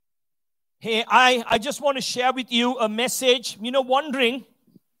Hey, I just want to share with you a message, wondering,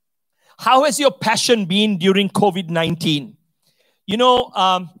 how has your passion been during COVID-19?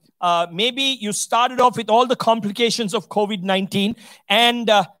 Maybe you started off with all the complications of COVID-19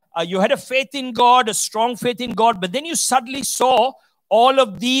 and you had a faith in God, a strong faith in God, but then you suddenly saw all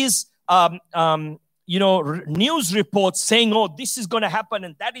of these news reports saying, oh, this is going to happen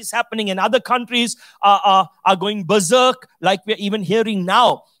and that is happening, and other countries are going berserk like we're even hearing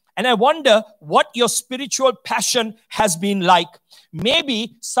now. And I wonder what your spiritual passion has been like.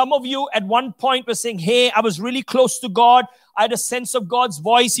 Maybe some of you at one point were saying, hey, I was really close to God. I had a sense of God's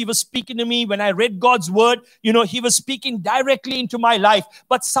voice. He was speaking to me when I read God's word. He was speaking directly into my life.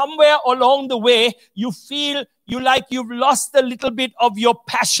 But somewhere along the way, you feel you've lost a little bit of your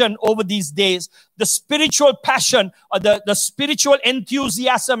passion over these days. The spiritual passion, or the spiritual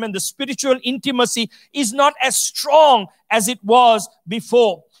enthusiasm and the spiritual intimacy is not as strong as it was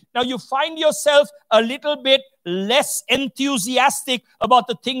before. Now you find yourself a little bit less enthusiastic about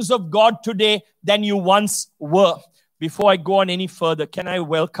the things of God today than you once were. Before I go on any further, can I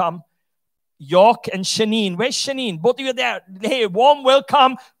welcome York and Shanine? Where's Shanine? Both of you there. Hey, warm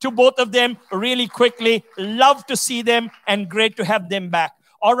welcome to both of them really quickly. Love to see them and great to have them back.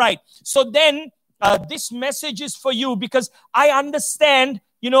 All right. So then this message is for you because I understand,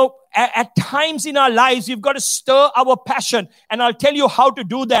 at times in our lives, we've got to stir our passion. And I'll tell you how to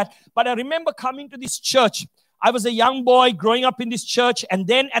do that. But I remember coming to this church. I was a young boy growing up in this church. And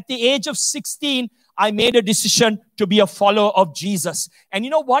then at the age of 16, I made a decision to be a follower of Jesus. And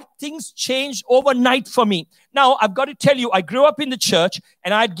you know what? Things changed overnight for me. Now, I've got to tell you, I grew up in the church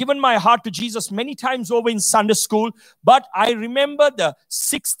and I had given my heart to Jesus many times over in Sunday school. But I remember the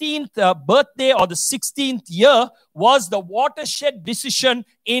 16th birthday or the 16th year was the watershed decision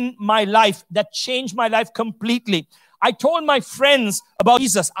in my life that changed my life completely. I told my friends about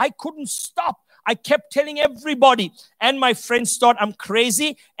Jesus. I couldn't stop. I kept telling everybody, and my friends thought I'm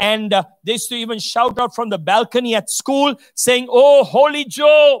crazy, and they used to even shout out from the balcony at school saying, oh, Holy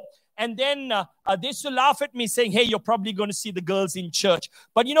Joe. And then they used to laugh at me saying, hey, you're probably going to see the girls in church.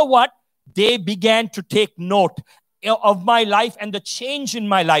 But you know what? They began to take note of my life and the change in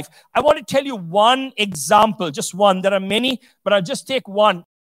my life. I want to tell you one example, just one. There are many, but I'll just take one.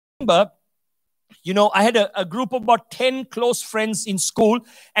 Remember, I had a group of about 10 close friends in school,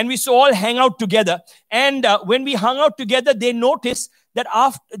 and we used to all hang out together. And when we hung out together, they noticed that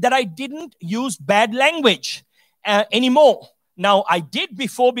that I didn't use bad language anymore. Now, I did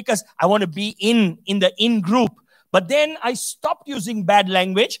before because I want to be in the in group. But then I stopped using bad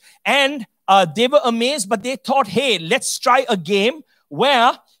language, and they were amazed, but they thought, hey, let's try a game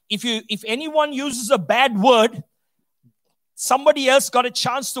where if anyone uses a bad word, somebody else got a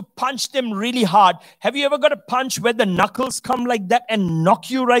chance to punch them really hard. Have you ever got a punch where the knuckles come like that and knock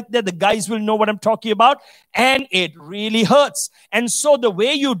you right there? The guys will know what I'm talking about. And it really hurts. And so the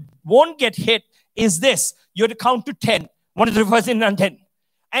way you won't get hit is this. You have to count to 10. 1, 2, 3, 4, 5, 6, 7, 10.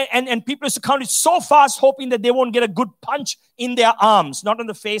 And people used to count it so fast, hoping that they won't get a good punch in their arms. Not on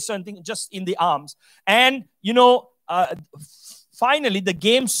the face or anything, just in the arms. And, finally, the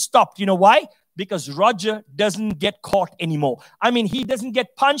game stopped. You know why? Because Roger doesn't get caught anymore. I mean, he doesn't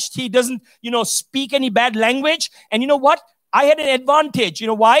get punched. He doesn't, speak any bad language. And you know what? I had an advantage. You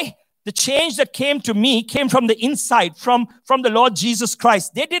know why? The change that came to me came from the inside, from the Lord Jesus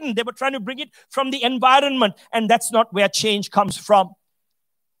Christ. They didn't. They were trying to bring it from the environment. And that's not where change comes from.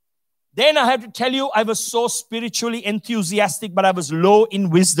 Then I have to tell you, I was so spiritually enthusiastic, but I was low in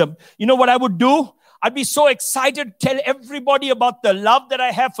wisdom. You know what I would do? I'd be so excited to tell everybody about the love that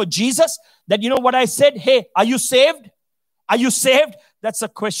I have for Jesus that, you know what I said? Hey, are you saved? Are you saved? That's a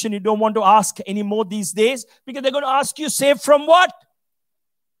question you don't want to ask anymore these days because they're going to ask you, saved from what?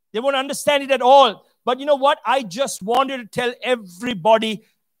 They won't understand it at all. But you know what? I just wanted to tell everybody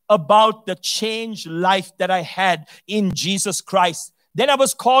about the changed life that I had in Jesus Christ. Then I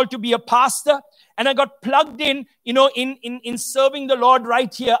was called to be a pastor. And I got plugged in, in serving the Lord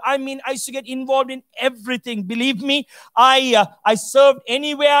right here. I mean, I used to get involved in everything. Believe me, I served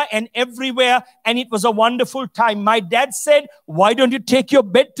anywhere and everywhere, and it was a wonderful time. My dad said, why don't you take your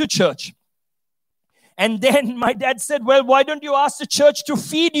bed to church? And then my dad said, well, why don't you ask the church to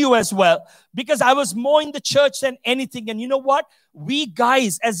feed you as well? Because I was more in the church than anything. And you know what? We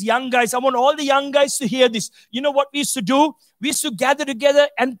guys, as young guys, I want all the young guys to hear this. You know what we used to do? We used to gather together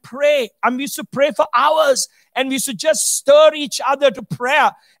and pray. And we used to pray for hours. And we used to just stir each other to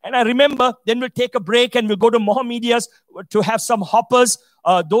prayer. And I remember then we'll take a break and we'll go to more medias to have some hoppers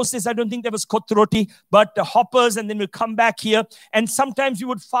Those days, I don't think there was kotroti, but hoppers, and then we'll come back here. And sometimes we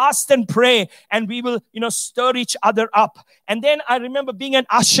would fast and pray, and we will, stir each other up. And then I remember being an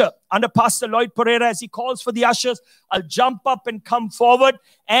usher under Pastor Lloyd Pereira as he calls for the ushers. I'll jump up and come forward.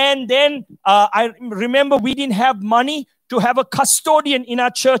 And then I remember we didn't have money to have a custodian in our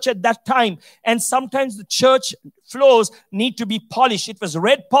church at that time. And sometimes the church floors need to be polished. It was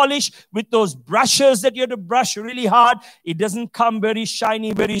red polish with those brushes that you have to brush really hard. It doesn't come very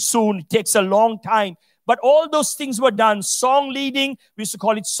shiny very soon. It takes a long time. But all those things were done. Song leading, we used to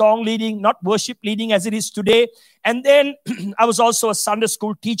call it song leading, not worship leading as it is today. And then I was also a Sunday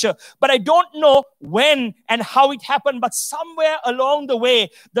school teacher. But I don't know when and how it happened, but somewhere along the way,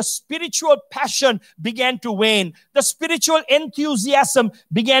 the spiritual passion began to wane. The spiritual enthusiasm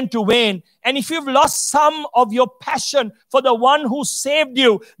began to wane. And if you've lost some of your passion for the one who saved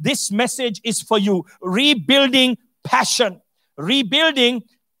you, this message is for you. Rebuilding passion. Rebuilding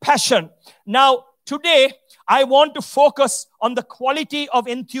passion. Now, today, I want to focus on the quality of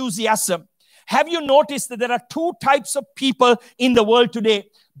enthusiasm. Have you noticed that there are two types of people in the world today?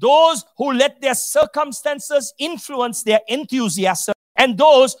 Those who let their circumstances influence their enthusiasm, and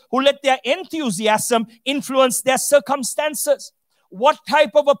those who let their enthusiasm influence their circumstances. What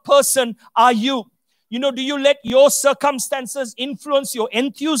type of a person are you? Do you let your circumstances influence your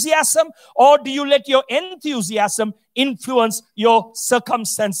enthusiasm, or do you let your enthusiasm influence your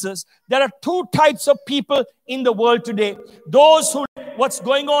circumstances? There are two types of people in the world today. Those who let what's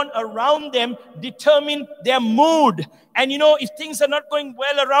going on around them determine their mood. And if things are not going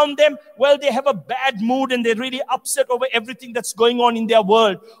well around them, well, they have a bad mood and they're really upset over everything that's going on in their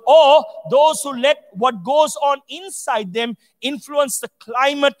world. Or those who let what goes on inside them influence the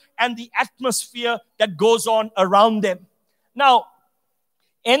climate and the atmosphere that goes on around them. Now,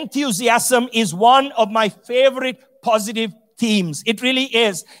 enthusiasm is one of my favorite positive themes. It really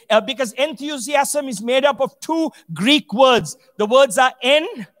is. Because enthusiasm is made up of two Greek words. The words are en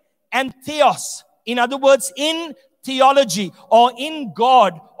and theos. In other words, in theology or in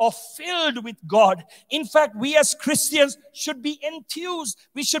God or filled with God. In fact, we as Christians should be enthused.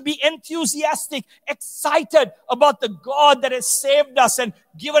 We should be enthusiastic, excited about the God that has saved us and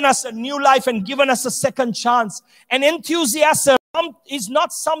given us a new life and given us a second chance. And enthusiasm is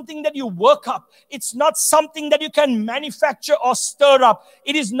not something that you work up. It's not something that you can manufacture or stir up.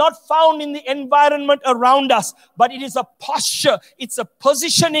 It is not found in the environment around us, but it is a posture. It's a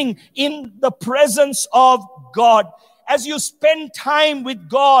positioning in the presence of God. As you spend time with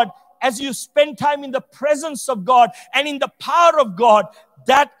God, as you spend time in the presence of God and in the power of God,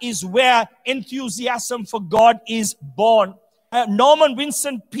 that is where enthusiasm for God is born. Norman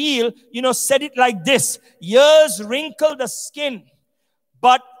Vincent Peale, said it like this: years wrinkle the skin,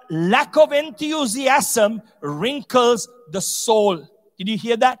 but lack of enthusiasm wrinkles the soul. Did you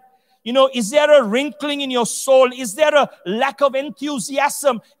hear that? Is there a wrinkling in your soul? Is there a lack of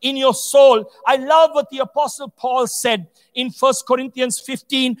enthusiasm in your soul? I love what the Apostle Paul said in 1 Corinthians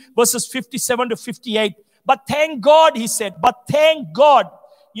 15, verses 57 to 58. But thank God, he said, but thank God.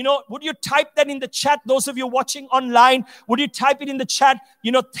 Would you type that in the chat? Those of you watching online, would you type it in the chat?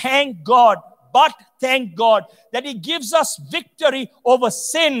 Thank God. But thank God that He gives us victory over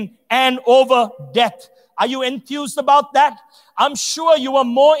sin and over death. Are you enthused about that? I'm sure you were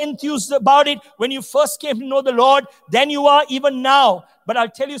more enthused about it when you first came to know the Lord than you are even now. But I'll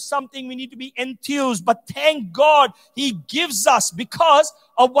tell you something, we need to be enthused. But thank God He gives us, because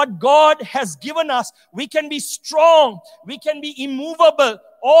of what God has given us, we can be strong. We can be immovable,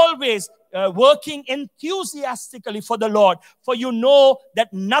 always working enthusiastically for the Lord. For you know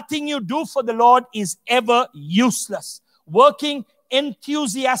that nothing you do for the Lord is ever useless. Working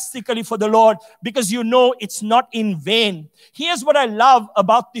enthusiastically for the Lord, because you know it's not in vain. Here's what I love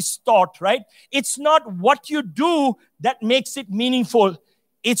about this thought, right? It's not what you do that makes it meaningful.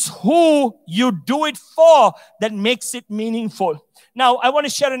 It's who you do it for that makes it meaningful. Now, I want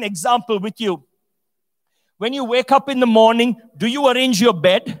to share an example with you. When you wake up in the morning, do you arrange your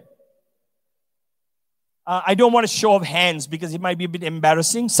bed? I don't want to show of hands because it might be a bit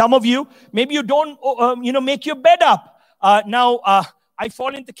embarrassing. Some of you, maybe you don't, make your bed up. I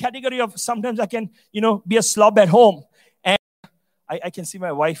fall into the category of sometimes I can, be a slob at home. And I can see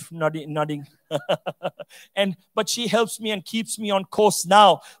my wife nodding. But she helps me and keeps me on course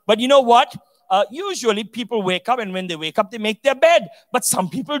now. But you know what? Usually people wake up, and when they wake up, they make their bed. But some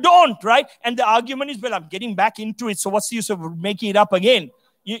people don't, right? And the argument is, well, I'm getting back into it, so what's the use of making it up again?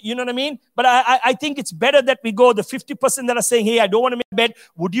 You know what I mean? But I think it's better that we go, the 50% that are saying, hey, I don't want to make bed.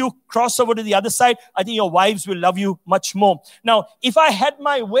 Would you cross over to the other side? I think your wives will love you much more. Now, if I had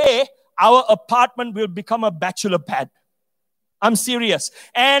my way, our apartment will become a bachelor pad. I'm serious.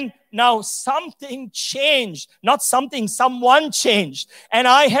 And now something changed. Not something, someone changed. And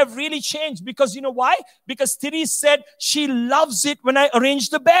I have really changed because you know why? Because Therese said she loves it when I arrange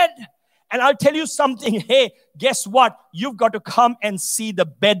the bed. And I'll tell you something. Hey, guess what? You've got to come and see the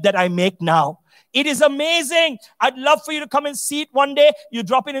bed that I make now. It is amazing. I'd love for you to come and see it one day. You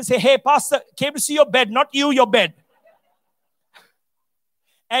drop in and say, hey, Pastor, came to see your bed, not you, your bed.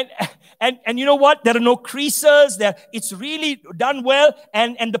 And you know what? There are no creases. It's really done well.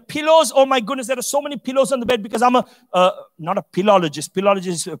 And the pillows, oh my goodness, there are so many pillows on the bed because I'm not a pillologist. Pillologist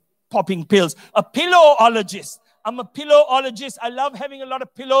is popping pills. A pillowologist. I'm a pillowologist. I love having a lot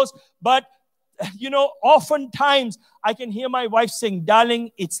of pillows. But, you know, oftentimes I can hear my wife saying,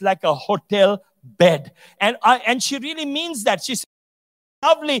 darling, it's like a hotel bed. And she really means that. She says,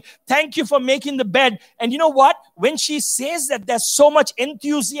 lovely. Thank you for making the bed. And you know what? When she says that, there's so much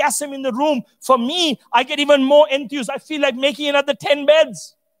enthusiasm in the room. For me, I get even more enthused. I feel like making another 10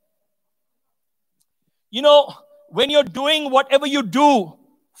 beds. You know, when you're doing whatever you do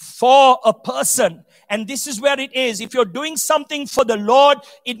for a person, and this is where it is. If you're doing something for the Lord,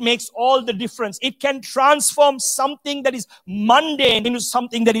 it makes all the difference. It can transform something that is mundane into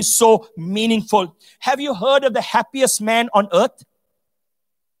something that is so meaningful. Have you heard of the happiest man on earth?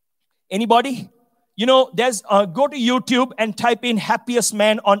 Anybody? You know, there's go to YouTube and type in happiest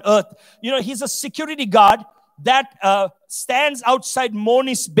man on earth. You know, he's a security guard that stands outside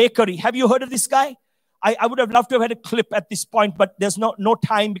Moni's bakery. Have you heard of this guy? I would have loved to have had a clip at this point, but there's no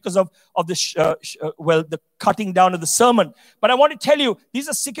time because of the cutting down of the sermon. But I want to tell you, he's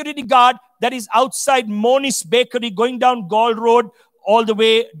a security guard that is outside Moni's bakery, going down Gall Road all the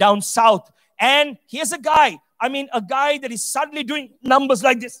way down south. And here's a guy. I mean, a guy that is suddenly doing numbers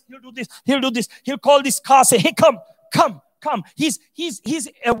like this. He'll do this. He'll do this. He'll call this car, say, hey, come. He's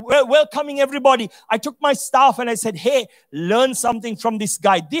welcoming everybody. I took my staff and I said, hey, learn something from this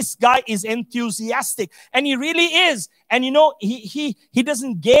guy. This guy is enthusiastic. And he really is. And you know, he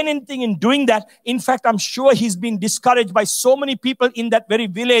doesn't gain anything in doing that. In fact, I'm sure he's been discouraged by so many people in that very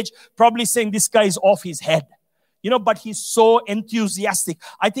village, probably saying this guy is off his head. You know, but he's so enthusiastic.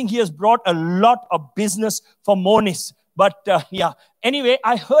 I think he has brought a lot of business for Monis. But yeah, anyway,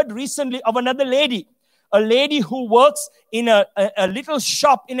 I heard recently of another lady, a lady who works in a little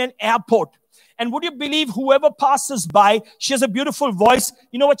shop in an airport. And would you believe whoever passes by, she has a beautiful voice.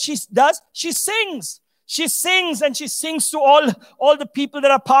 You know what she does? She sings. She sings and she sings to all the people that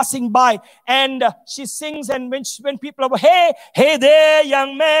are passing by. And she sings, and when people are, hey there,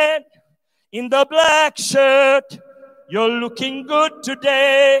 young man, in the black shirt, you're looking good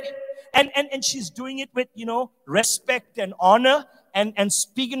today. And she's doing it with, you know, respect and honor and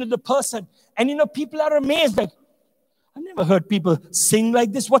speaking to the person. And, you know, people are amazed. Like, I've never heard people sing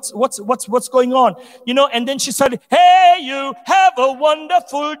like this. What's going on? You know, and then she said, hey, you have a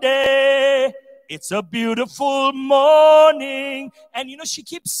wonderful day. It's a beautiful morning. And, you know, she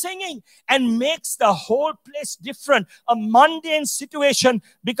keeps singing and makes the whole place different. A mundane situation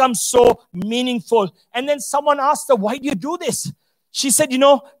becomes so meaningful. And then someone asked her, why do you do this? She said, you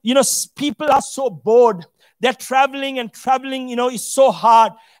know, people are so bored. They're traveling, you know, is so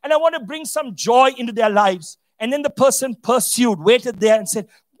hard. And I want to bring some joy into their lives. And then the person waited there and said,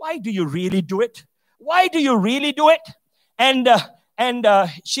 why do you really do it? Why do you really do it? And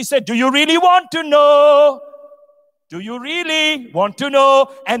she said, do you really want to know? Do you really want to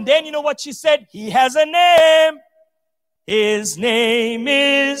know? And then you know what she said? He has a name. His name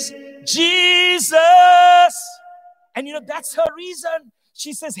is Jesus. And you know, that's her reason.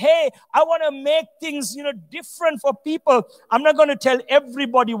 She says, hey, I want to make things, you know, different for people. I'm not going to tell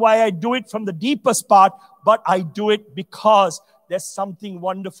everybody why I do it from the deepest part, but I do it because there's something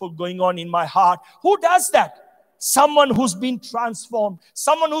wonderful going on in my heart. Who does that? Someone who's been transformed,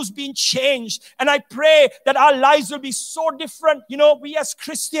 someone who's been changed. And I pray that our lives will be so different, you know, we as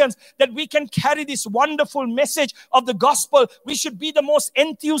Christians, that we can carry this wonderful message of the gospel. We should be the most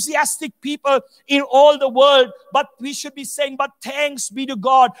enthusiastic people in all the world, but we should be saying, but thanks be to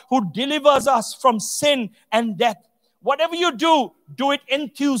God who delivers us from sin and death. Whatever you do it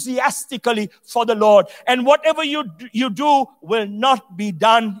enthusiastically for the Lord. And whatever you do will not be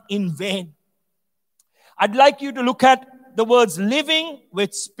done in vain. I'd like you to look at the words living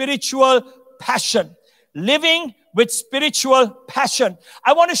with spiritual passion. Living with spiritual passion.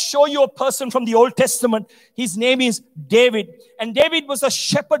 I want to show you a person from the Old Testament. His name is David. And David was a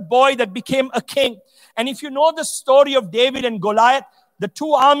shepherd boy that became a king. And if you know the story of David and Goliath, the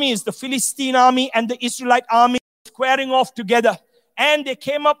two armies, the Philistine army and the Israelite army, squaring off together. And they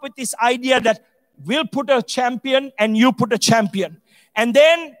came up with this idea that we'll put a champion and you put a champion. And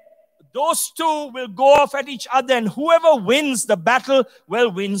then those two will go off at each other, and whoever wins the battle,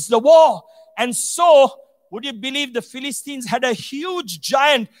 well, wins the war. And so, would you believe the Philistines had a huge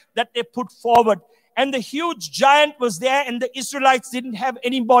giant that they put forward? And the huge giant was there, and the Israelites didn't have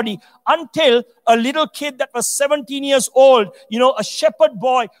anybody until a little kid that was 17 years old, a shepherd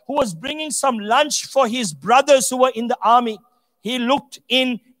boy who was bringing some lunch for his brothers who were in the army. He looked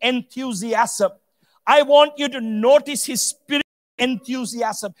in enthusiasm. I want you to notice his spirit.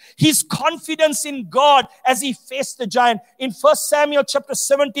 Enthusiasm, his confidence in God as he faced the giant. In 1 Samuel chapter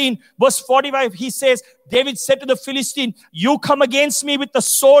 17, verse 45, he says, David said to the Philistine, you come against me with the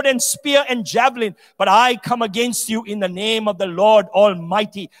sword and spear and javelin, but I come against you in the name of the Lord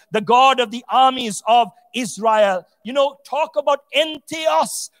Almighty, the God of the armies of Israel. Talk about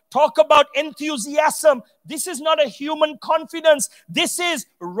entheos. Talk about enthusiasm. This is not a human confidence. This is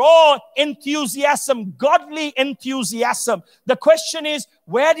raw enthusiasm, godly enthusiasm. The question is,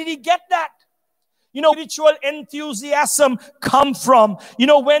 where did he get that? Spiritual enthusiasm come from?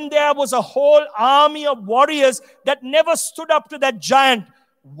 When there was a whole army of warriors that never stood up to that giant,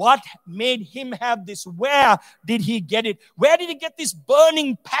 what made him have this? Where did he get it? Where did he get this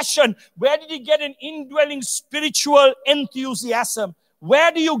burning passion? Where did he get an indwelling spiritual enthusiasm?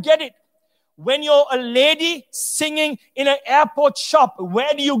 Where do you get it? When you're a lady singing in an airport shop,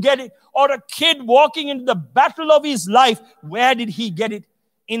 where do you get it? Or a kid walking into the battle of his life, where did he get it?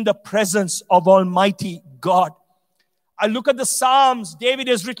 In the presence of Almighty God. I look at the Psalms. David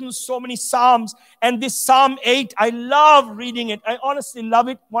has written so many Psalms. And this Psalm 8, I love reading it. I honestly love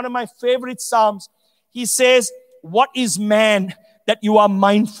it. One of my favorite Psalms. He says, what is man that you are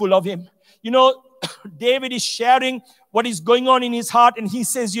mindful of him? David is sharing what is going on in his heart. And he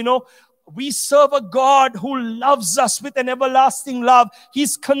says, we serve a God who loves us with an everlasting love.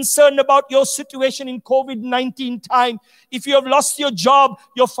 He's concerned about your situation in COVID-19 time. If you have lost your job,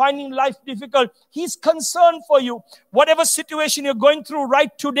 you're finding life difficult, He's concerned for you. Whatever situation you're going through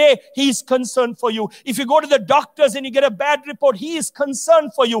right today, He's concerned for you. If you go to the doctors and you get a bad report, He is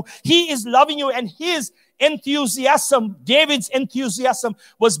concerned for you. He is loving you, and His enthusiasm, David's enthusiasm,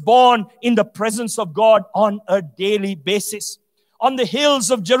 was born in the presence of God on a daily basis. On the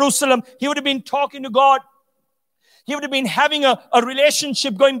hills of Jerusalem, he would have been talking to God. He would have been having a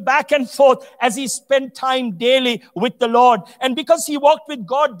relationship going back and forth as he spent time daily with the Lord. And because he walked with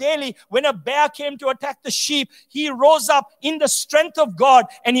God daily, when a bear came to attack the sheep, he rose up in the strength of God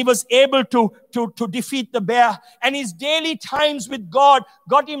and he was able to defeat the bear. And his daily times with God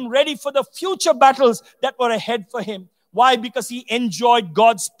got him ready for the future battles that were ahead for him. Why? Because he enjoyed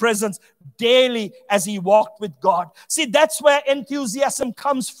God's presence daily as he walked with God. See, that's where enthusiasm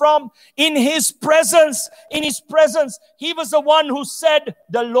comes from. In His presence, He was the one who said,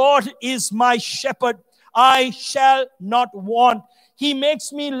 the Lord is my shepherd. I shall not want. He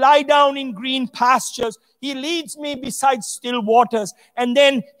makes me lie down in green pastures. He leads me beside still waters. And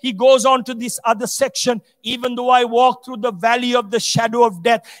then he goes on to this other section. Even though I walk through the valley of the shadow of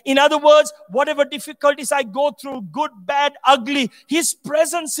death. In other words, whatever difficulties I go through, good, bad, ugly, His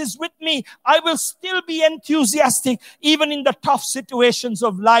presence is with me. I will still be enthusiastic, even in the tough situations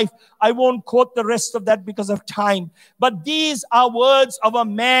of life. I won't quote the rest of that because of time. But these are words of a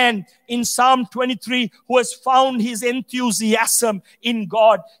man in Psalm 23 who has found his enthusiasm in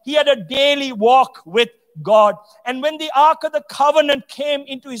God. He had a daily walk with God. And when the Ark of the Covenant came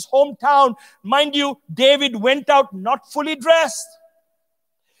into his hometown, mind you, David went out not fully dressed.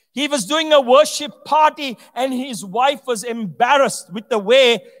 He was doing a worship party and his wife was embarrassed with the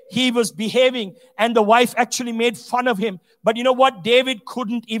way he was behaving. And the wife actually made fun of him. But you know what? David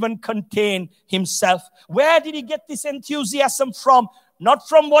couldn't even contain himself. Where did he get this enthusiasm from? Not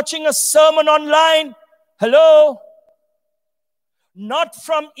from watching a sermon online. Hello? Not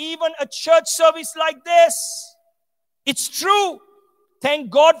from even a church service like this. It's true. Thank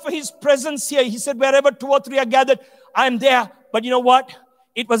God for His presence here. He said, wherever 2 or 3 are gathered, I'm there. But you know what?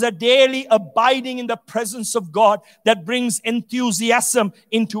 It was a daily abiding in the presence of God that brings enthusiasm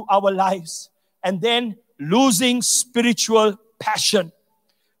into our lives. And then losing spiritual passion.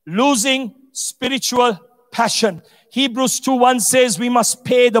 Losing spiritual passion. Hebrews 2:1 says we must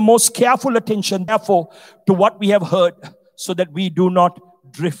pay the most careful attention, therefore, to what we have heard, so that we do not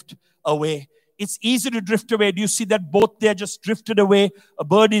drift away. It's easy to drift away. Do you see that boat there just drifted away? A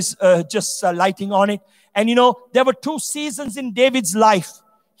bird is just lighting on it. And you know, there were 2 seasons in David's life.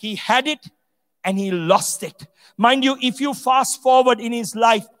 He had it and he lost it. Mind you, if you fast forward in his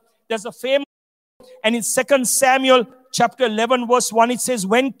life, there's a famous, and in 2 Samuel chapter 11 verse 1, it says,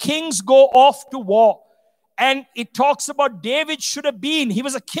 when kings go off to war, and it talks about David should have been. He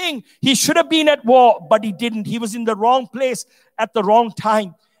was a king. He should have been at war, but he didn't. He was in the wrong place at the wrong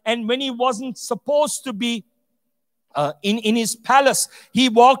time. And when he wasn't supposed to be in his palace, he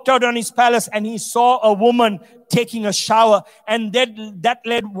walked out on his palace and he saw a woman taking a shower. And that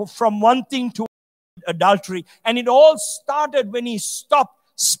led from one thing to adultery. And it all started when he stopped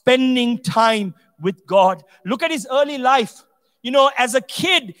spending time with God. Look at his early life. As a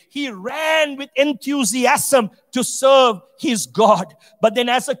kid, he ran with enthusiasm to serve his God. But then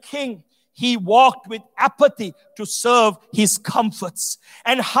as a king, he walked with apathy to serve his comforts.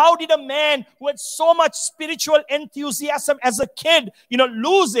 And how did a man who had so much spiritual enthusiasm as a kid,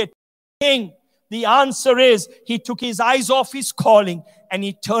 lose it? King. The answer is he took his eyes off his calling and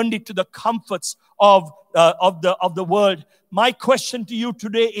he turned it to the comforts of the world. My question to you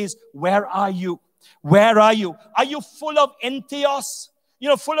today is, where are you? Where are you? Are you full of entheos?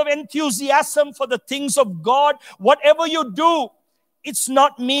 Full of enthusiasm for the things of God? Whatever you do, it's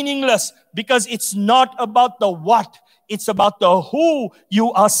not meaningless because it's not about the what. It's about the who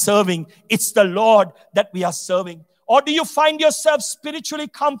you are serving. It's the Lord that we are serving. Or do you find yourself spiritually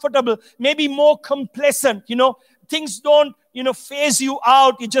comfortable, maybe more complacent? Things don't, phase you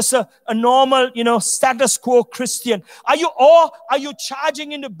out. You're just a normal, status quo Christian. Are you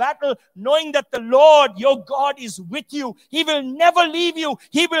charging into battle knowing that the Lord, your God, is with you? He will never leave you.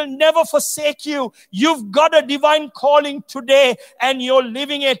 He will never forsake you. You've got a divine calling today and you're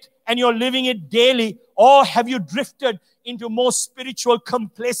living it, and you're living it daily. Or have you drifted into more spiritual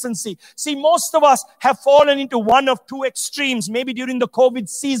complacency? See, most of us have fallen into one of two extremes, maybe during the COVID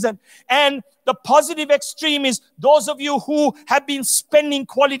season. And the positive extreme is those of you who have been spending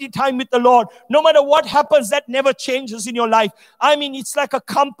quality time with the Lord. No matter what happens, that never changes in your life. It's like a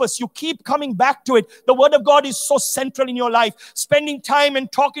compass. You keep coming back to it. The Word of God is so central in your life. Spending time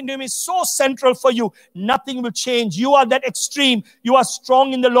and talking to Him is so central for you. Nothing will change. You are that extreme. You are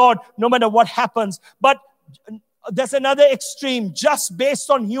strong in the Lord no matter what happens. But there's another extreme, just based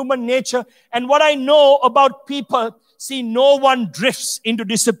on human nature. And what I know about people, see, no one drifts into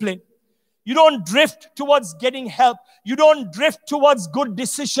discipline. You don't drift towards getting help. You don't drift towards good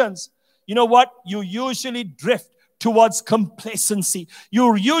decisions. You know what? You usually drift towards complacency.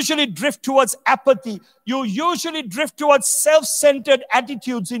 You usually drift towards apathy. You usually drift towards self-centered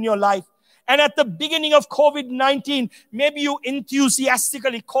attitudes in your life. And at the beginning of COVID-19, maybe you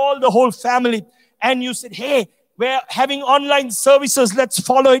enthusiastically called the whole family and you said, hey, we're having online services. Let's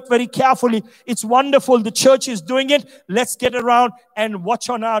follow it very carefully. It's wonderful. The church is doing it. Let's get around and watch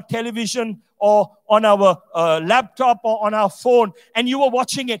on our television or on our laptop or on our phone. And you were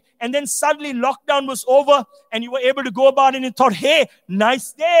watching it. And then suddenly lockdown was over and you were able to go about it and you thought, hey,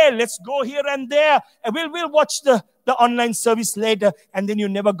 nice day. Let's go here and there. And we'll watch the online service later, and then you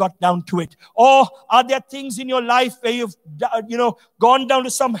never got down to it. Or are there things in your life where you've gone down to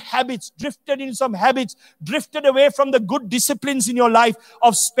some habits, drifted into some habits, drifted away from the good disciplines in your life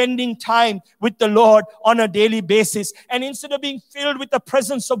of spending time with the Lord on a daily basis, and instead of being filled with the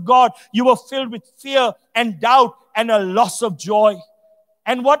presence of God, you were filled with fear and doubt and a loss of joy.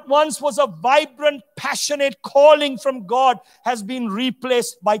 And what once was a vibrant, passionate calling from God has been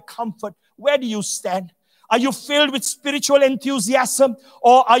replaced by comfort. Where do you stand? Are you filled with spiritual enthusiasm,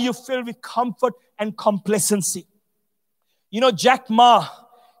 or are you filled with comfort and complacency? Jack Ma,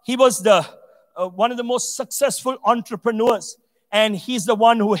 he was one of the most successful entrepreneurs, and he's the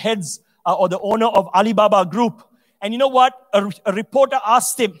one who heads or the owner of Alibaba Group. And you know what? A reporter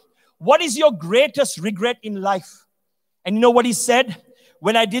asked him, what is your greatest regret in life? And you know what he said?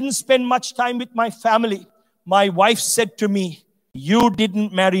 When I didn't spend much time with my family, my wife said to me, you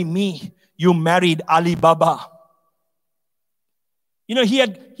didn't marry me. You married Alibaba. He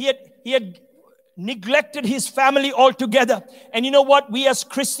had neglected his family altogether. And you know what? We as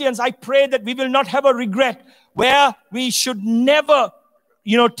Christians, I pray that we will not have a regret where we should never,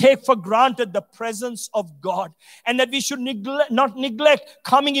 take for granted the presence of God, and that we should not neglect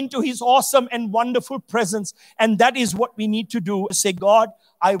coming into His awesome and wonderful presence. And that is what we need to do. Say, God,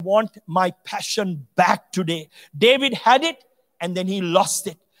 I want my passion back today. David had it, and then he lost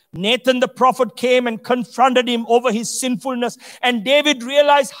it. Nathan the prophet came and confronted him over his sinfulness, and David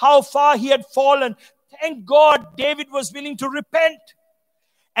realized how far he had fallen. Thank God David was willing to repent.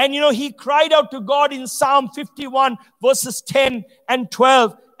 And he cried out to God in Psalm 51 verses 10 and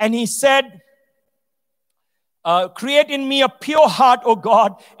 12, and he said, create in me a pure heart, O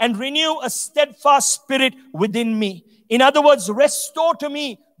God, and renew a steadfast spirit within me. In other words, restore to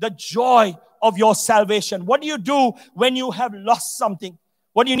me the joy of your salvation. What do you do when you have lost something?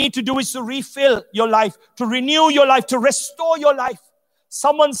 What you need to do is to refill your life, to renew your life, to restore your life.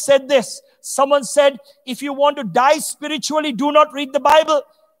 Someone said this. Someone said, if you want to die spiritually, do not read the Bible.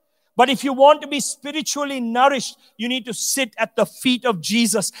 But if you want to be spiritually nourished, you need to sit at the feet of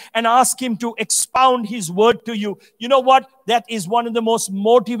Jesus and ask him to expound his word to you. You know what? That is one of the most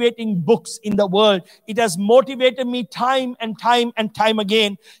motivating books in the world. It has motivated me time and time and time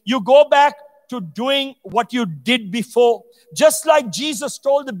again. You go back to doing what you did before. Just like Jesus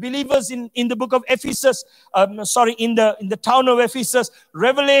told the believers in the book of Ephesus, in the town of Ephesus,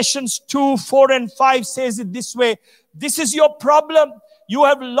 Revelations 2, 4 and 5 says it this way. This is your problem. You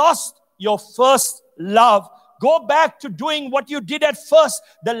have lost your first love. Go back to doing what you did at first.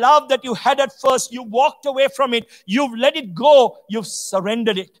 The love that you had at first, you walked away from it. You've let it go. You've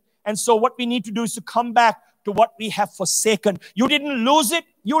surrendered it. And so what we need to do is to come back to what we have forsaken. You didn't lose it.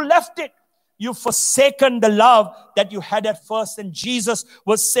 You left it. You've forsaken the love that you had at first. And Jesus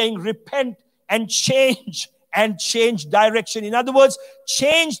was saying, repent and change direction. In other words,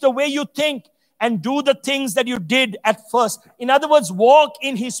 change the way you think and do the things that you did at first. In other words, walk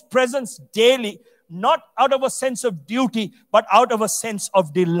in his presence daily, not out of a sense of duty, but out of a sense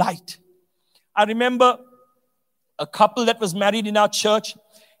of delight. I remember a couple that was married in our church.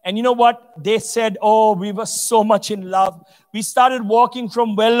 And you know what? They said, oh, we were so much in love. We started walking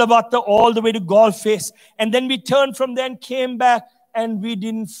from Wellavata all the way to Golface. And then we turned from there and came back. And we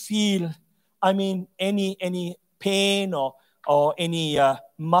didn't feel, any pain or any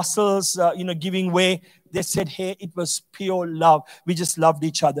muscles, giving way. They said, hey, it was pure love. We just loved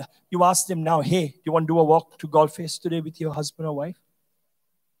each other. You ask them now, hey, do you want to do a walk to Golface today with your husband or wife?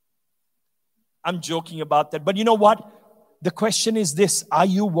 I'm joking about that. But you know what? The question is this, are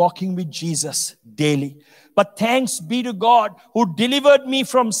you walking with Jesus daily? But thanks be to God who delivered me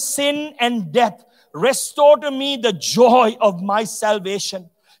from sin and death, restored to me the joy of my salvation.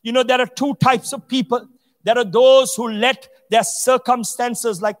 You know, there are two types of people. There are those who let their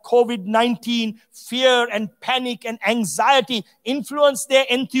circumstances like COVID-19, fear and panic and anxiety influence their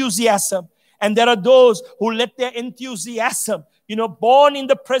enthusiasm. And there are those who let their enthusiasm, born in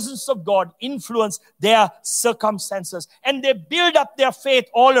the presence of God, influence their circumstances. And they build up their faith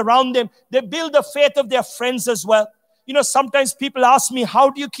all around them. They build the faith of their friends as well. Sometimes people ask me, how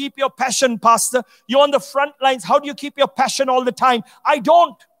do you keep your passion, Pastor? You're on the front lines. How do you keep your passion all the time? I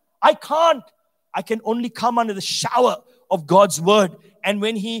don't. I can't. I can only come under the shower of God's word. And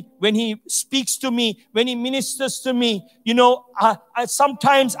when he speaks to me, when he ministers to me,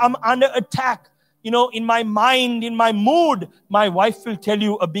 sometimes I'm under attack. In my mind, in my mood. My wife will tell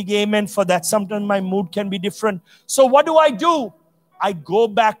you a big amen for that. Sometimes my mood can be different. So what do? I go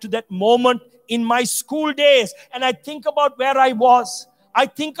back to that moment in my school days and I think about where I was. I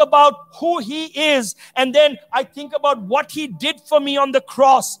think about who he is. And then I think about what he did for me on the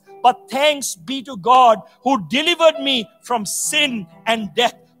cross. But thanks be to God who delivered me from sin and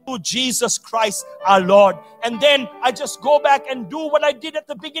death through Jesus Christ our Lord. And then I just go back and do what I did at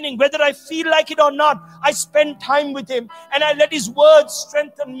the beginning. Whether I feel like it or not, I spend time with him and I let his word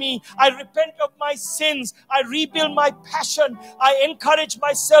strengthen me. I repent of my sins. I rebuild my passion. I encourage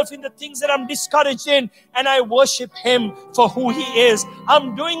myself in the things that I'm discouraged in. And I worship him for who he is.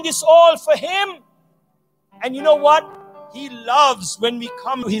 I'm doing this all for him. And you know what? He loves when we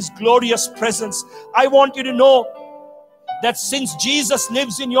come to his glorious presence. I want you to know that since Jesus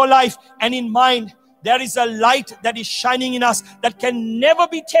lives in your life and in mine, there is a light that is shining in us that can never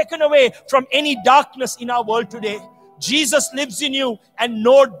be taken away from any darkness in our world today. Jesus lives in you and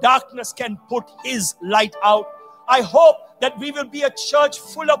no darkness can put his light out. I hope that we will be a church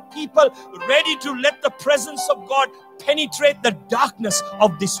full of people ready to let the presence of God penetrate the darkness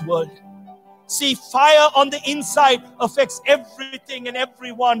of this world. See, fire on the inside affects everything and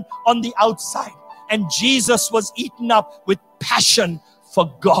everyone on the outside. And Jesus was eaten up with passion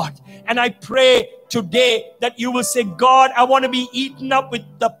for God. And I pray today that you will say, God, I want to be eaten up with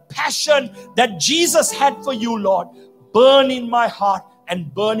the passion that Jesus had for you, Lord. Burn in my heart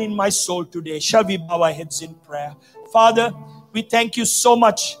and burn in my soul today. Shall we bow our heads in prayer? Father, we thank you so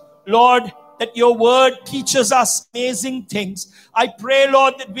much, Lord, that your word teaches us amazing things. I pray,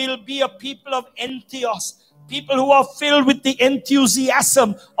 Lord, that we'll be a people of entheos, people who are filled with the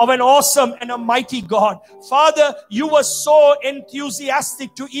enthusiasm of an awesome and a mighty God. Father, you were so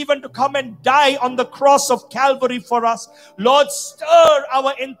enthusiastic to come and die on the cross of Calvary for us. Lord, stir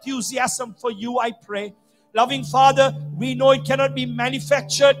our enthusiasm for you, I pray. Loving Father, we know it cannot be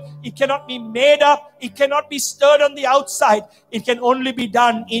manufactured. It cannot be made up. It cannot be stirred on the outside. It can only be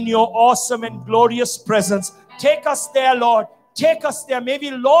done in your awesome and glorious presence. Take us there, Lord. Take us there. May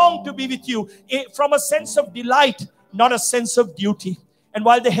we long to be with you from a sense of delight, not a sense of duty. And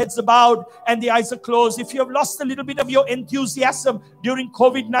while the heads are bowed and the eyes are closed, if you have lost a little bit of your enthusiasm during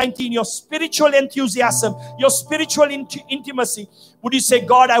COVID-19, your spiritual enthusiasm, your spiritual intimacy, would you say,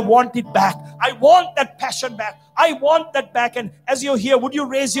 God, I want it back. I want that passion back. I want that back. And as you're here, would you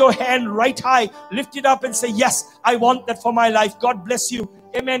raise your hand right high, lift it up and say, yes, I want that for my life. God bless you.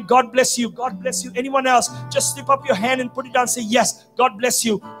 Amen. God bless you. God bless you. Anyone else? Just slip up your hand and put it down. Say, yes, God bless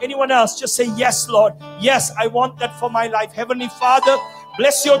you. Anyone else? Just say, yes, Lord. Yes, I want that for my life. Heavenly Father,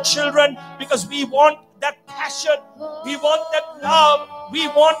 bless your children, because we want that passion. We want that love. We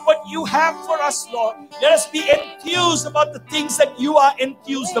want what you have for us, Lord. Let us be enthused about the things that you are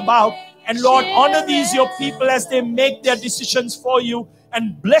enthused about. And Lord, honor these your people as they make their decisions for you,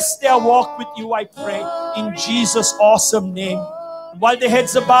 and bless their walk with you, I pray, in Jesus' awesome name. While the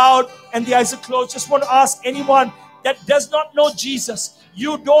heads are bowed and the eyes are closed, just want to ask anyone that does not know Jesus,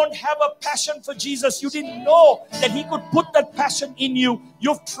 you don't have a passion for Jesus. You didn't know that he could put that passion in you.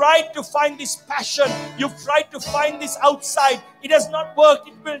 You've tried to find this passion. You've tried to find this outside. It has not worked.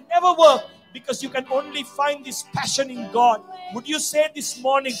 It will never work, because you can only find this passion in God. Would you say this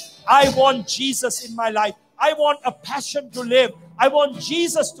morning, I want Jesus in my life. I want a passion to live. I want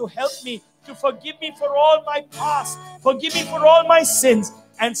Jesus to help me, to forgive me for all my past, forgive me for all my sins,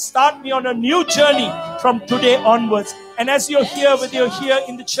 and start me on a new journey from today onwards. And as you're here, whether you're here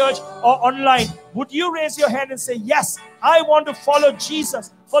in the church or online, would you raise your hand and say, yes, I want to follow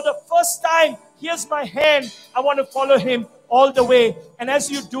Jesus for the first time. Here's my hand. I want to follow him all the way. And as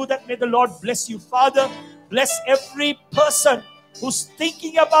you do that, may the Lord bless you. Father, bless every person who's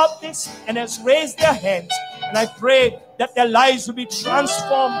thinking about this and has raised their hands. And I pray that their lives will be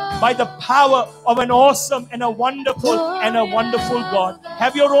transformed by the power of an awesome and a wonderful God.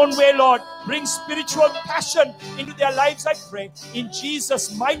 Have your own way, Lord. Bring spiritual passion into their lives, I pray. In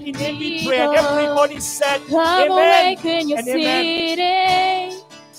Jesus' mighty name we pray. And everybody said, amen and amen.